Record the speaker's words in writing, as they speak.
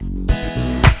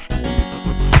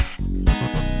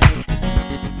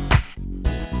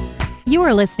You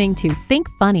are listening to Think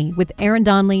Funny with Aaron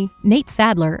Donnelly, Nate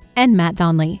Sadler, and Matt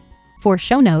Donnelly. For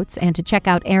show notes and to check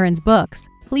out Aaron's books,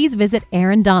 please visit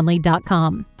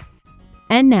aarondonnelly.com.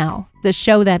 And now, the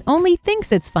show that only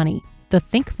thinks it's funny, the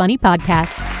Think Funny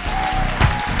Podcast.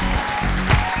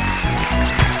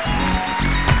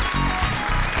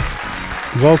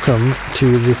 Welcome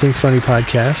to the Think Funny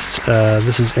Podcast.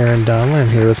 This is Aaron Donnelly. I'm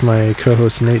here with my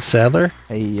co-host Nate Sadler.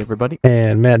 Hey, everybody.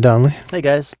 And Matt Donnelly. Hey,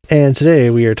 guys. And today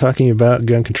we are talking about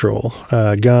gun control,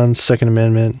 guns, Second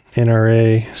Amendment,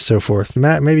 NRA, so forth.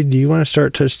 Matt, maybe do you want to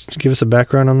start to give us a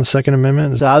background on the Second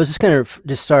Amendment? So I was just going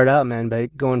to start out, man, by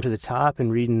going to the top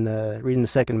and reading the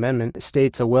Second Amendment. It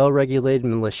states a well-regulated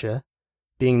militia,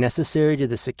 being necessary to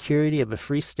the security of a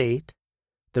free state,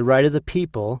 the right of the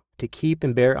people to keep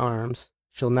and bear arms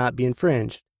shall not be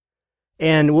infringed.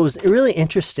 And what was really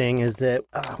interesting is that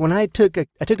when I took a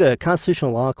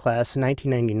constitutional law class in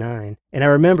 1999, and I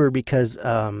remember because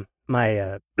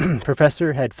my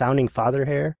professor had founding father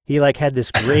hair. He had this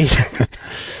great,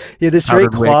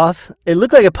 great cloth. Wig. It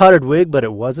looked like a powdered wig, but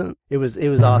it wasn't. It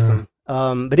was awesome.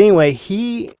 But anyway,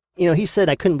 he said,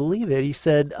 I couldn't believe it. He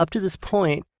said, up to this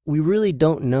point, we really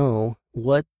don't know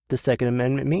what the Second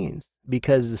Amendment means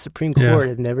because the Supreme Court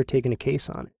had never taken a case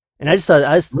on it. And I just thought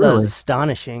it was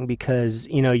astonishing because,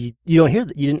 you don't hear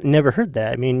that. You never heard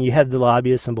that. I mean, you have the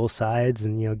lobbyists on both sides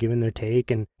and, giving their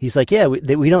take. And he's like,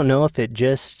 we don't know if it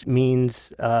just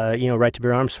means, right to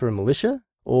bear arms for a militia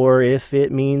or if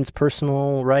it means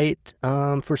personal right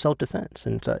for self-defense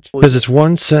and such. Because it's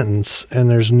one sentence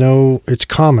and it's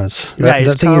commas.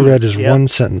 That thing commas, you read is one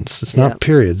sentence. It's not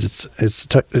periods.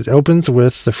 It opens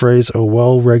with the phrase, a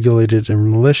well-regulated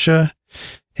militia,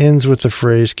 ends with the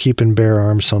phrase, keep and bear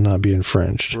arms shall not be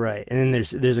infringed. Right. And then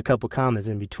there's a couple commas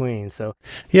in between. So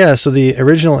the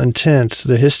original intent,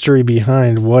 the history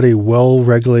behind what a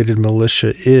well-regulated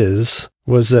militia is,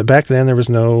 was that back then there was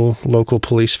no local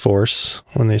police force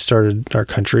when they started our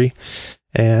country.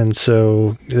 And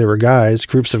so there were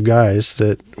groups of guys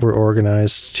that were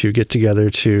organized to get together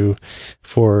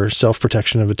for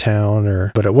self-protection of a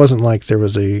town, but it wasn't like there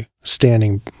was a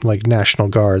standing National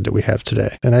Guard that we have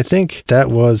today. And I think that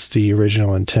was the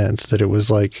original intent, that it was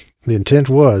the intent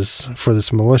was for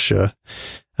this militia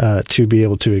to be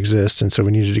able to exist. And so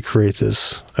we needed to create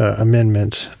this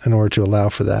amendment in order to allow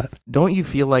for that. Don't you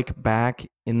feel like back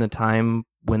in the time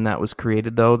when that was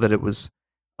created, though, that it was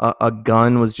a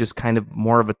gun was just kind of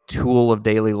more of a tool of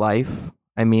daily life?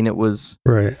 I mean, it was,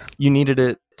 right. You needed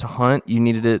it to hunt. You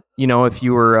needed it, if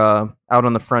you were out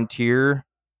on the frontier,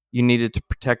 you needed to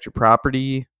protect your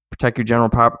property, protect your general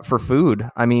property for food.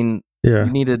 I mean, you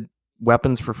needed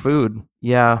weapons for food.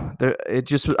 Yeah.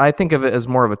 I think of it as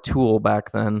more of a tool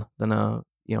back then than a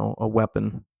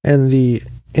weapon. And the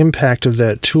impact of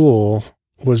that tool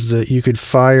was that you could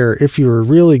fire, if you were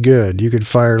really good, you could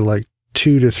fire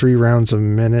 2 to 3 rounds a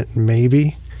minute,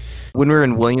 maybe. When we were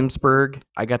in Williamsburg,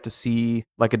 I got to see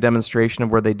a demonstration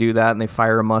of where they do that, and they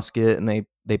fire a musket and they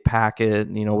pack it,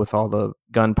 with all the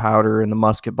gunpowder and the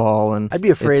musket ball. And I'd be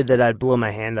afraid that I'd blow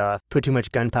my hand off, put too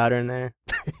much gunpowder in there.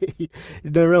 You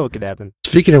don't know what could happen.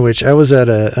 Speaking of which, I was at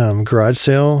a garage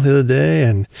sale the other day,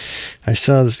 and I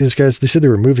saw these guys. They said they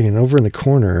were moving, and over in the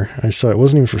corner, I saw, it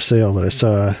wasn't even for sale, but I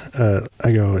saw,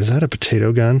 I go, is that a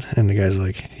potato gun? And the guy's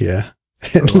like, yeah.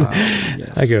 Oh, wow.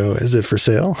 Yes. I go, is it for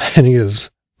sale? And he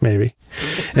goes, maybe.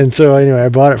 And so anyway, I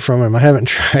bought it from him. I haven't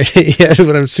tried it yet,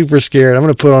 but I'm super scared. I'm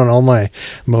going to put on all my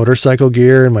motorcycle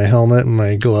gear and my helmet and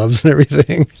my gloves and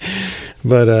everything.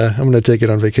 But I'm going to take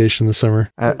it on vacation this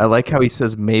summer. I like how he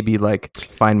says maybe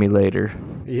find me later.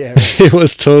 Yeah. Right. It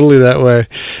was totally that way.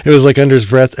 It was under his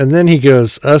breath. And then he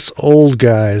goes, us old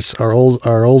guys are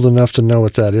old enough to know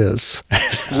what that is.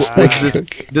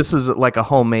 This is a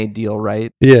homemade deal,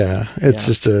 right? Yeah. It's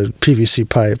just a PVC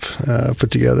pipe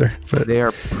put together. But they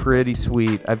are pretty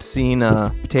sweet. I've seen a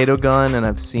potato gun, and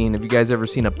have you guys ever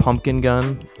seen a pumpkin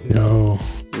gun? No.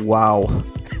 Wow.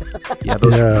 Yeah,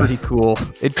 those are pretty cool.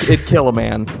 It'd kill a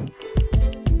man.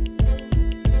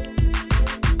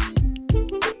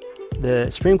 The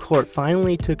Supreme Court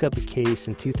finally took up a case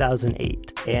in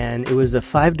 2008, and it was a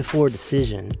 5-4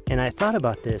 decision. And I thought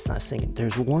about this, and I was thinking,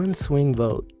 there's one swing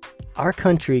vote. Our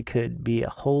country could be a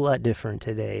whole lot different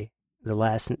today, the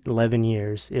last 11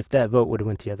 years, if that vote would have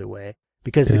went the other way.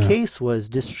 Because the case was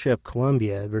District of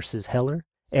Columbia versus Heller.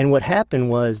 And what happened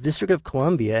was District of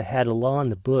Columbia had a law in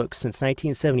the books since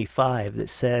 1975 that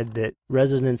said that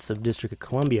residents of District of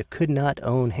Columbia could not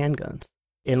own handguns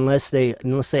unless they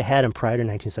had them prior to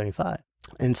 1975.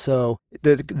 And so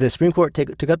the Supreme Court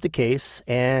took up the case,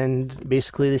 and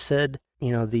basically they said,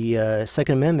 the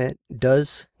Second Amendment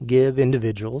does give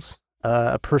individuals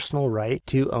a personal right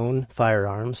to own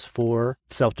firearms for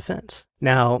self-defense.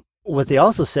 Now, what they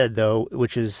also said, though,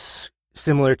 which is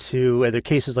similar to other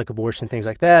cases like abortion, things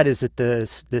like that, is that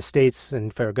the states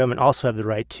and federal government also have the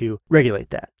right to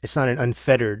regulate that. It's not an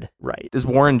unfettered right. Does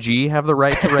Warren G have the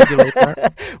right to regulate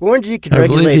that? Warren G can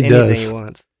regulate anything he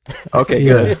wants. Okay,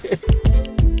 good.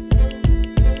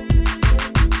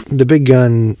 The big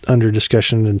gun under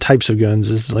discussion and types of guns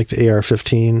is like the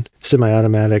AR-15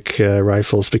 semi-automatic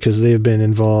rifles, because they've been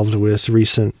involved with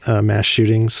recent mass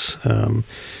shootings.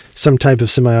 Some type of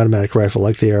semi-automatic rifle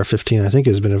like the AR-15, I think,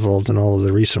 has been involved in all of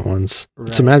the recent ones.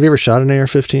 Right. So, Matt, have you ever shot an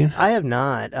AR-15? I have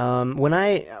not. When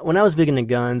I was big into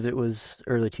guns, it was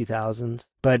early 2000s,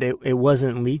 but it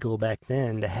wasn't legal back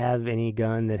then to have any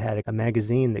gun that had a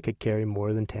magazine that could carry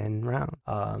more than 10 rounds.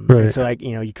 Right. So,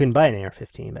 you couldn't buy an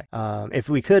AR-15 back. If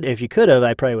you could have,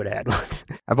 I probably would have had one.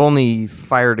 I've only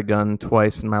fired a gun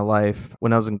twice in my life.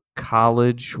 When I was in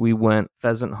college, we went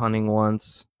pheasant hunting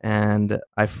once, and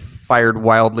I fired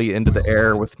wildly into the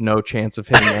air with no chance of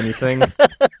hitting anything.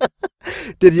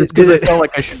 Did I felt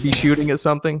like I should be shooting at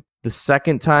something. The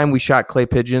second time we shot clay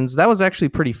pigeons, that was actually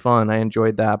pretty fun. I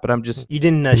enjoyed that, but I'm just... You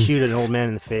didn't shoot an old man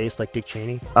in the face like Dick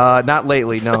Cheney? Not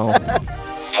lately, no.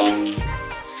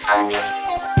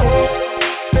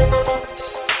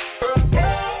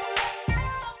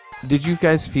 Did you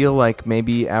guys feel like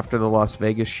maybe after the Las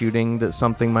Vegas shooting that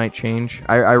something might change?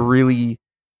 I really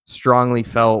strongly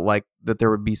felt like that there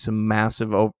would be some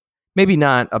massive, maybe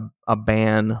not a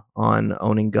ban on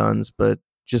owning guns, but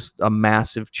just a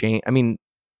massive change. I mean,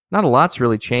 not a lot's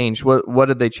really changed. What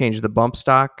did they change? The bump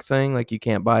stock thing? Like you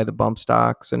can't buy the bump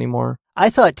stocks anymore? I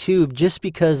thought too, just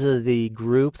because of the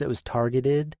group that was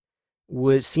targeted,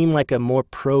 would seem like a more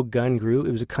pro-gun group.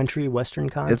 It was a country western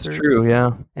concert. It's true,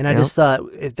 yeah. And I just thought,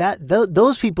 if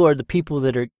those people are the people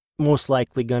that are most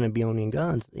likely going to be owning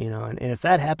guns, and if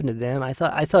that happened to them, I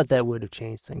thought that would have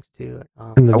changed things too.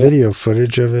 And the video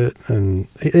footage of it, and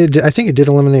I think it did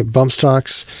eliminate bump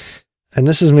stocks. And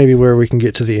this is maybe where we can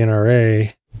get to the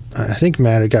NRA. I think,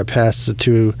 Matt, it got passed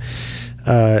to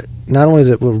not only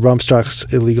that were bump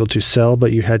stocks illegal to sell,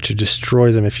 but you had to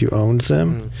destroy them if you owned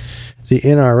them. Mm. The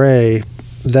NRA,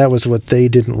 that was what they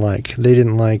didn't like.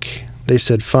 They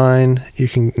said, fine, you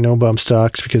can no bump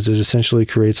stocks because it essentially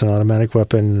creates an automatic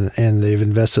weapon, and they've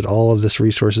invested all of this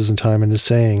resources and time into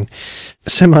saying a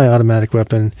semi-automatic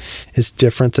weapon is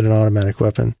different than an automatic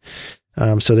weapon.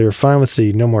 So they were fine with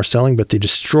the no more selling, but the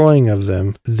destroying of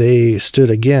them, they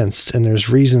stood against, and there's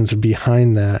reasons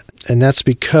behind that. And that's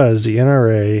because the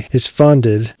NRA is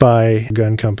funded by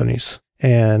gun companies.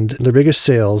 And their biggest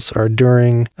sales are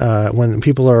during when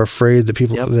people are afraid that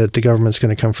that the government's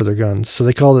going to come for their guns. So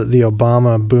they called it the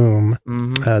Obama boom.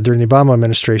 Mm-hmm. During the Obama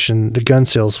administration, the gun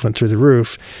sales went through the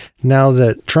roof. Now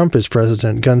that Trump is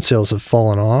president, gun sales have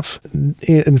fallen off.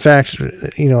 In fact,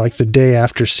 like the day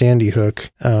after Sandy Hook,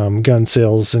 gun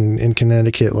sales in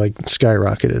Connecticut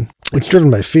skyrocketed. It's driven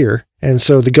by fear. And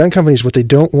so the gun companies, what they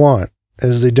don't want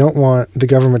is they don't want the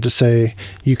government to say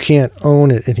you can't own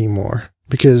it anymore.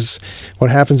 Because what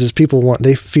happens is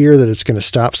they fear that it's going to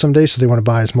stop someday, so they want to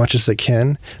buy as much as they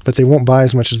can, but they won't buy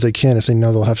as much as they can if they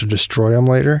know they'll have to destroy them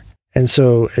later. And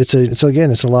so it's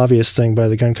a lobbyist thing by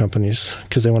the gun companies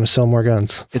because they want to sell more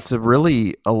guns. It's a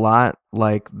lot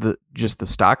like the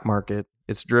stock market.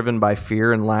 It's driven by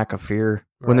fear and lack of fear.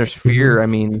 Right. When there's fear, I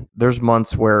mean, there's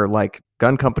months where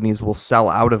gun companies will sell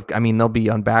out of, they'll be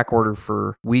on back order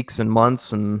for weeks and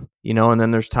months, and and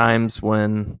then there's times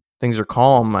when things are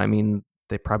calm.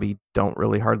 They probably don't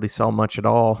really hardly sell much at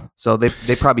all. So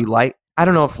they probably I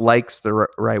don't know if like's the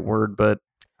right word, but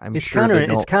it's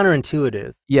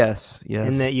counterintuitive. Yes.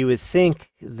 And that you would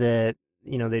think that,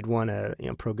 they'd want a,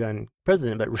 pro-gun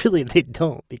president, but really they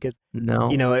don't because, it's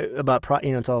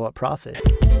all about profit.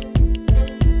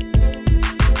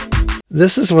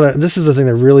 This is the thing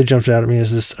that really jumped out at me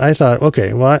is this. I thought,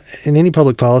 okay, well, in any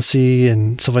public policy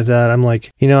and stuff like that, I'm like,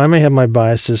 I may have my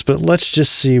biases, but let's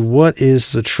just see what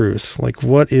is the truth.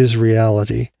 What is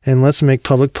reality? And let's make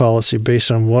public policy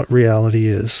based on what reality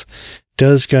is.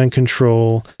 Does gun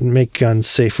control make guns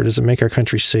safer? Does it make our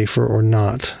country safer or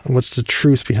not? What's the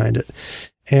truth behind it?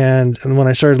 And when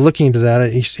I started looking into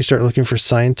that, you start looking for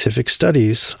scientific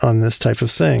studies on this type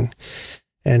of thing.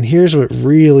 And here's what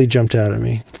really jumped out at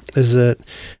me, is that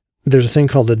there's a thing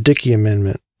called the Dickey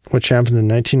Amendment, which happened in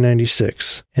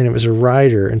 1996. And it was a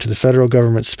rider into the federal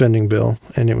government spending bill.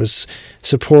 And it was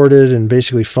supported and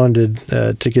basically funded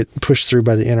to get pushed through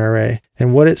by the NRA.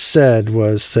 And what it said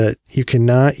was that you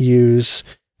cannot use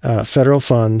federal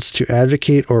funds to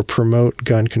advocate or promote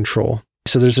gun control.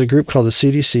 So there's a group called the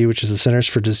CDC, which is the Centers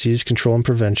for Disease Control and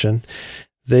Prevention.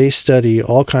 They study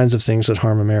all kinds of things that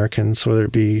harm Americans, whether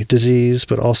it be disease,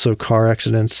 but also car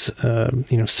accidents,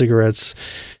 cigarettes,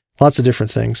 lots of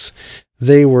different things.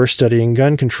 They were studying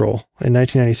gun control. In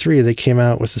 1993, they came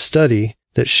out with a study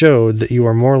that showed that you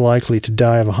are more likely to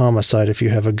die of a homicide if you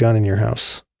have a gun in your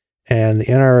house. And the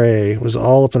NRA was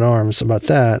all up in arms about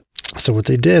that. So what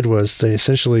they did was they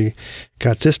essentially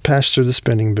got this passed through the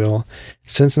spending bill.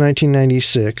 Since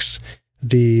 1996,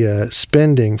 the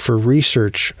spending for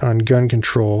research on gun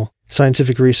control,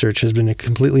 scientific research, has been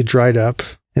completely dried up.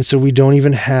 And so we don't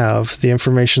even have the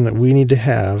information that we need to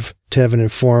have an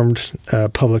informed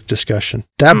public discussion.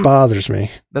 That bothers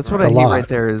me. That's what I need right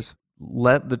there is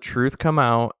let the truth come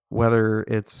out, whether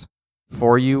it's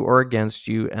for you or against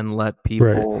you, and let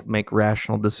people make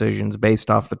rational decisions based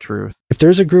off the truth. If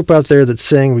there's a group out there that's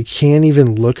saying we can't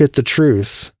even look at the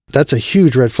truth, that's a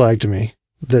huge red flag to me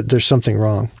that there's something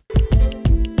wrong.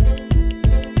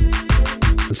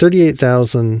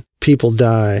 38,000 people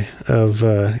die of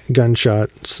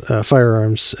gunshots,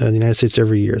 firearms in the United States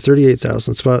every year.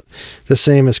 38,000. It's about the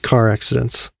same as car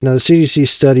accidents. Now, the CDC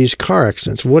studies car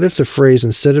accidents. What if the phrase,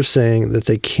 instead of saying that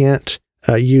they can't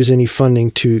use any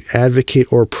funding to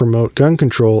advocate or promote gun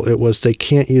control, it was they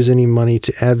can't use any money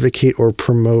to advocate or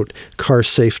promote car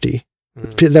safety?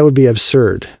 That would be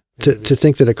absurd. To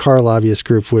think that a car lobbyist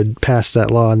group would pass that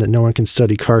law and that no one can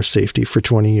study car safety for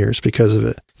 20 years because of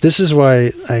it. This is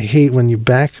why I hate when you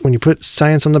put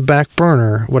science on the back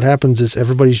burner. What happens is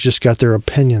everybody's just got their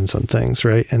opinions on things,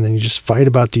 right? And then you just fight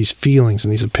about these feelings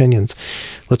and these opinions.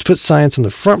 Let's put science on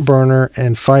the front burner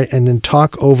and fight, and then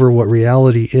talk over what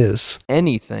reality is.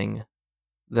 Anything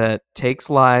that takes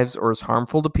lives or is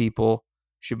harmful to people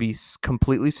should be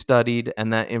completely studied,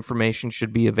 and that information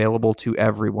should be available to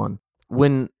everyone.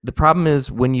 When the problem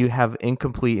is when you have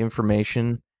incomplete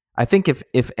information, I think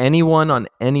if anyone on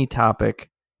any topic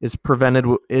is prevented,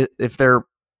 if they're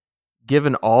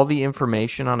given all the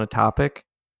information on a topic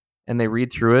and they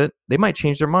read through it, they might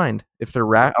change their mind if they're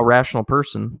a rational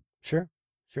person. Sure.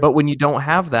 But when you don't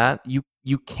have that,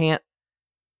 you can't,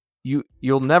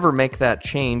 you'll never make that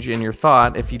change in your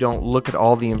thought if you don't look at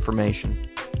all the information.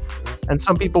 And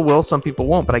some people will, some people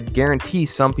won't, but I guarantee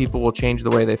some people will change the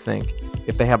way they think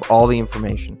if they have all the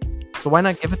information. So why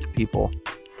not give it to people?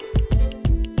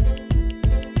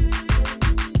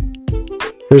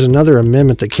 There's another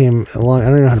amendment that came along. I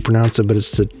don't know how to pronounce it, but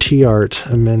it's the TART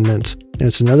amendment. And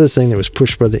it's another thing that was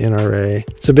pushed by the NRA.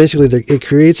 So basically, it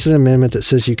creates an amendment that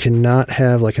says you cannot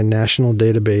have like a national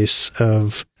database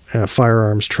of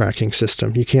firearms tracking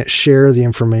system. You can't share the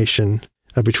information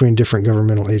between different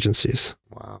governmental agencies.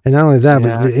 Wow. And not only that,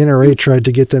 but the NRA tried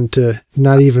to get them to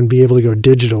not even be able to go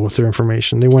digital with their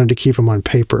information. They wanted to keep them on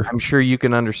paper. I'm sure you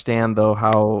can understand, though,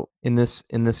 how in this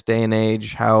day and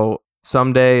age, how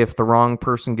someday if the wrong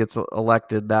person gets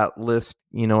elected, that list,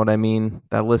 you know what I mean?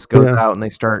 That list goes out and they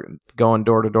start going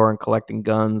door to door and collecting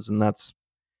guns. And that's,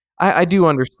 I do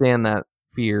understand that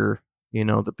fear,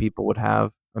 that people would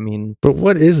have. I mean, but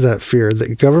what is that fear? That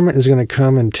the government is going to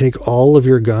come and take all of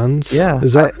your guns? Yeah.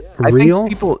 Is that real?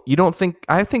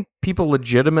 I think people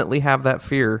legitimately have that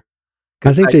fear.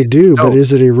 I think they do, but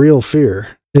is it a real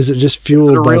fear? Is it just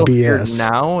fueled by BS?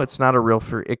 Now it's not a real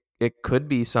fear. It could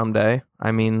be someday.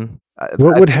 I mean,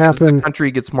 what would happen? As the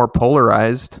country gets more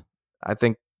polarized, I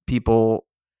think people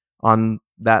on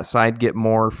that side get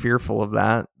more fearful of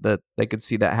that they could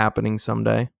see that happening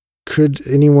someday. Could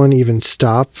anyone even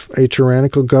stop a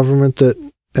tyrannical government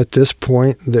that, at this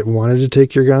point, that wanted to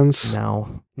take your guns?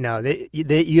 No,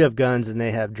 you have guns and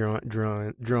they have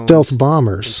drones, stealth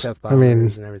bombers.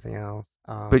 And everything else.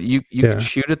 But you could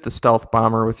shoot at the stealth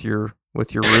bomber with your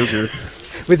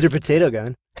Ruger, with your potato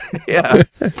gun. Yeah,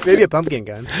 maybe a pumpkin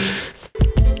gun.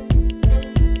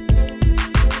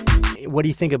 What do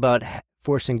you think about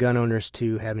forcing gun owners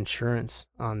to have insurance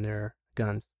on their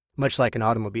guns, much like an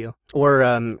automobile,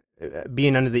 or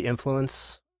being under the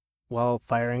influence while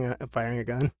firing a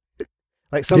gun,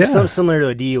 like some similar to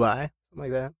a DUI, something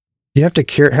like that? You have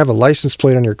to have a license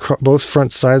plate on your both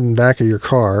front side and back of your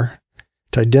car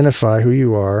to identify who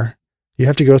you are. You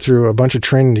have to go through a bunch of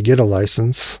training to get a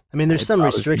license. I mean, there's some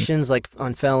restrictions like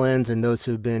on felons and those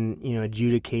who've been,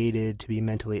 adjudicated to be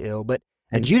mentally ill, but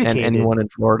adjudicated. And anyone in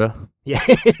Florida. Yeah,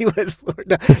 anyone in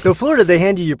Florida. No, Florida, they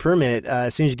hand you your permit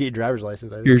as soon as you get your driver's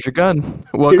license. Here's your gun.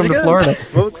 Welcome to Florida.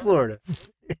 Welcome to Florida.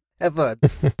 Have fun.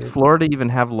 Does Florida even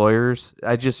have lawyers?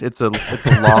 It's a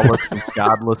lawless and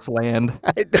godless land.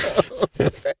 I know.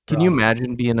 Can you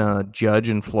imagine being a judge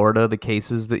in Florida, the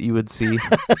cases that you would see?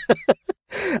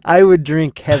 I would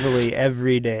drink heavily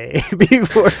every day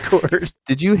before court.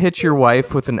 Did you hit your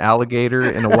wife with an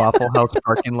alligator in a Waffle House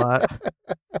parking lot?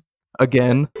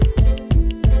 Again?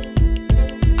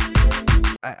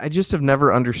 I just have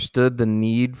never understood the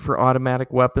need for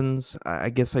automatic weapons. I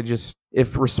guess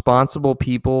if responsible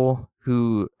people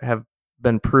who have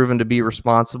been proven to be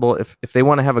responsible, if they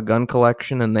want to have a gun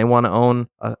collection and they want to own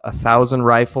 1,000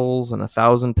 rifles and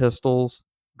 1,000 pistols,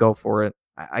 go for it.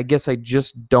 I guess I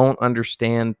just don't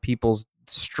understand people's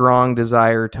strong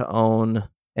desire to own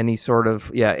any sort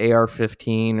of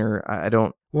AR-15 or I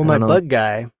don't. Well, my bug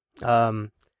guy,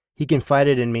 he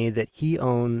confided in me that he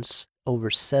owns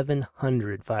over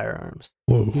 700 firearms.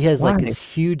 Whoa. He has like this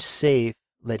huge safe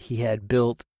that he had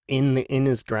built in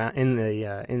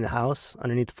the house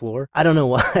underneath the floor. I don't know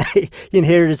why. He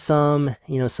inherited some,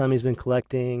 some he's been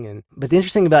collecting, but the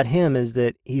interesting about him is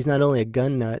that he's not only a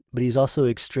gun nut, but he's also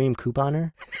an extreme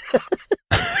couponer.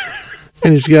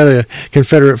 And he's got a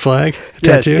Confederate flag tattoo?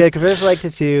 Yes, he's got a Confederate flag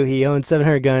tattoo. He owns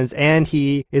 700 guns, and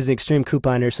he is an extreme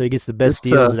couponer, so he gets the best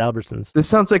deals at Albertsons. This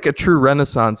sounds like a true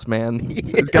Renaissance man.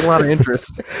 He's got a lot of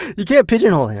interest. You can't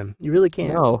pigeonhole him. You really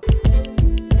can't. No.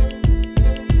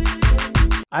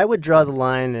 I would draw the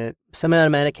line at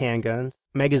semi-automatic handguns,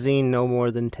 magazine no more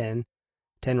than 10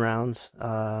 rounds,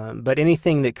 but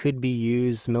anything that could be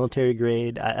used military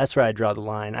grade, that's where I draw the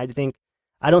line. I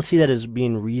don't see that as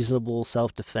being reasonable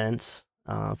self-defense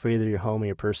for either your home or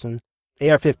your person.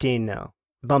 AR-15, no.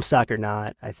 Bump stock or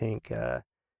not, I think,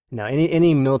 no.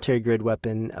 Any military grade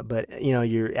weapon, but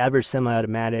your average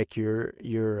semi-automatic, your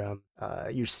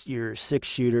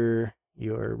 6-shooter,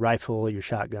 your rifle, your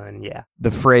shotgun, yeah.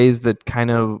 The phrase that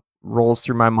kind of rolls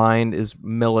through my mind is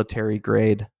military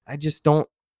grade. I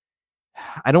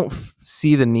don't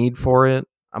see the need for it.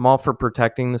 I'm all for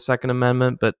protecting the Second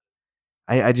Amendment, but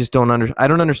I just don't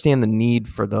understand the need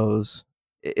for those.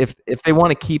 If they want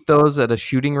to keep those at a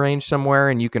shooting range somewhere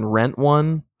and you can rent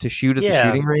one to shoot at the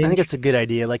shooting range. I think it's a good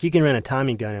idea. Like you can rent a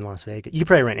Tommy gun in Las Vegas. You can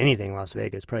probably rent anything in Las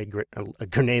Vegas. Probably a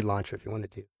grenade launcher if you wanted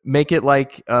to. Make it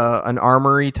like an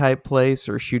armory type place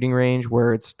or shooting range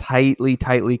where it's tightly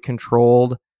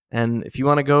controlled. And if you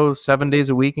want to go 7 days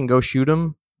a week and go shoot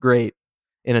them, great,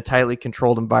 in a tightly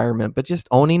controlled environment. But just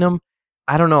owning them,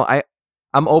 I don't know.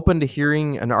 I'm open to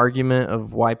hearing an argument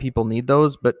of why people need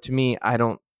those, but to me, I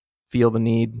don't feel the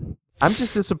need. I'm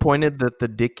just disappointed that the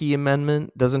Dickie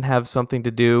Amendment doesn't have something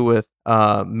to do with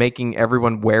making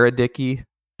everyone wear a Dickie.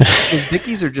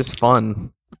 Dickies are just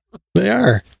fun. They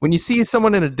are. When you see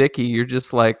someone in a Dickie, you're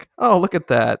just like, oh, look at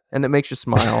that. And it makes you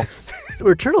smile.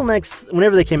 Were turtlenecks,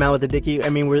 whenever they came out with the Dickie, I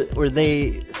mean, were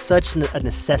they such a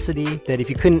necessity that if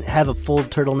you couldn't have a full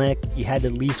turtleneck, you had to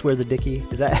at least wear the Dickie?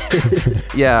 Is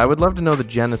that? Yeah, I would love to know the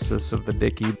genesis of the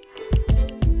Dickie.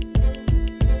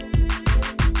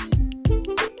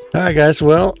 All right, guys.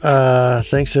 Well,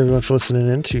 thanks everyone for listening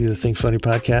in to the Think Funny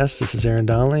podcast. This is Aaron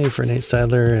Donnelly for Nate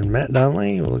Sadler and Matt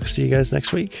Donnelly. We'll see you guys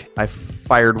next week. I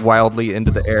fired wildly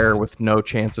into the air with no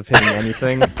chance of hitting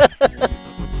anything.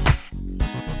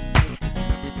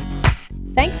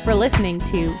 Thanks for listening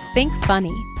to Think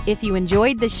Funny. If you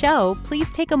enjoyed the show,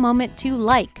 please take a moment to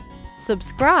like,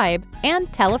 subscribe, and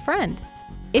tell a friend.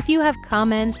 If you have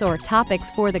comments or topics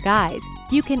for the guys,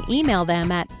 you can email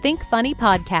them at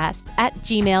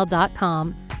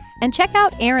thinkfunnypodcast@gmail.com. And check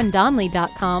out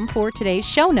aarondonnelly.com for today's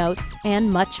show notes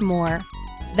and much more.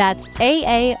 That's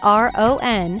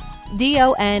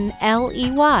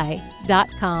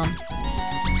AARONDONLEY.com.